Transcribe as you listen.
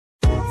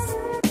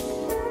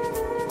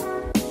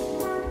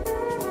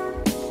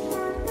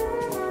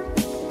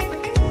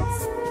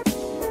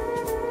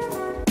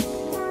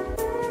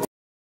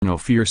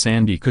fear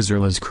Santi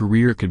Cazorla's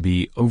career could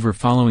be over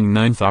following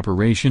ninth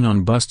operation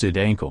on busted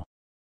ankle.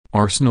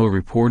 Arsenal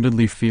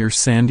reportedly fears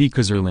Santi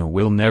Cazorla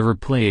will never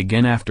play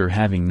again after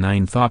having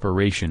ninth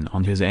operation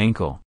on his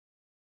ankle.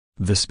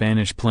 The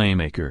Spanish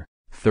playmaker,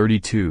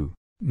 32,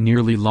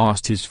 nearly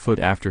lost his foot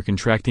after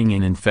contracting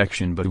an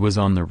infection but was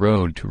on the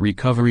road to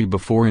recovery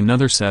before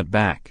another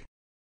setback.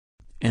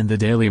 And the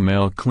Daily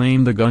Mail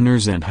claimed the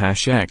Gunners and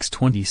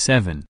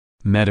 #X27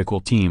 medical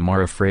team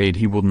are afraid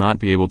he will not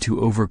be able to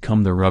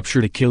overcome the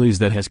ruptured Achilles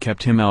that has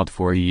kept him out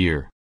for a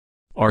year.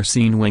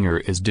 Arsene Wenger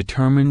is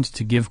determined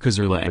to give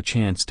Cazorla a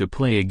chance to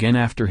play again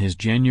after his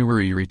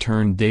January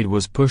return date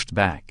was pushed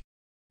back.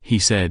 He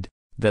said,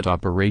 "That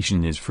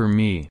operation is for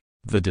me,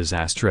 the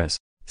disastrous,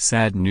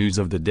 sad news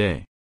of the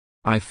day.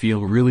 I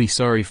feel really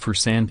sorry for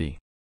Santi.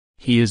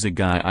 He is a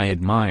guy I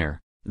admire,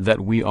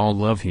 that we all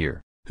love here,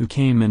 who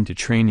came into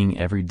training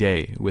every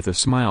day with a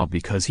smile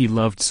because he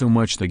loved so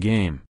much the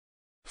game.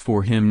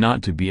 For him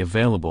not to be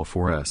available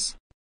for us,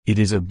 it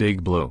is a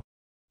big blow.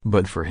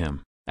 But for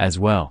him, as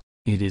well,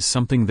 it is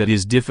something that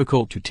is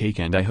difficult to take,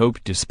 and I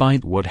hope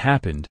despite what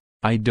happened,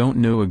 I don't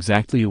know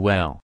exactly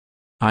well.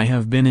 I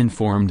have been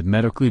informed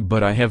medically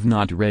but I have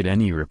not read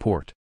any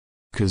report."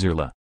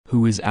 Cazorla,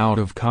 who is out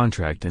of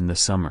contract in the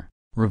summer,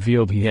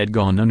 revealed he had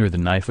gone under the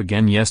knife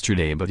again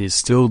yesterday but is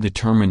still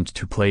determined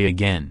to play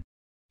again.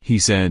 He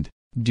said,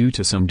 "Due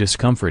to some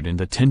discomfort in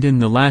the tendon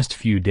the last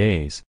few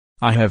days,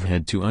 I have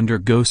had to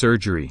undergo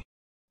surgery.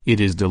 It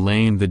is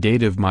delaying the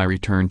date of my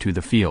return to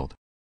the field.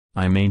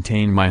 I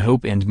maintain my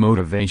hope and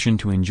motivation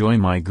to enjoy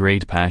my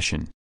great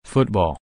passion, football.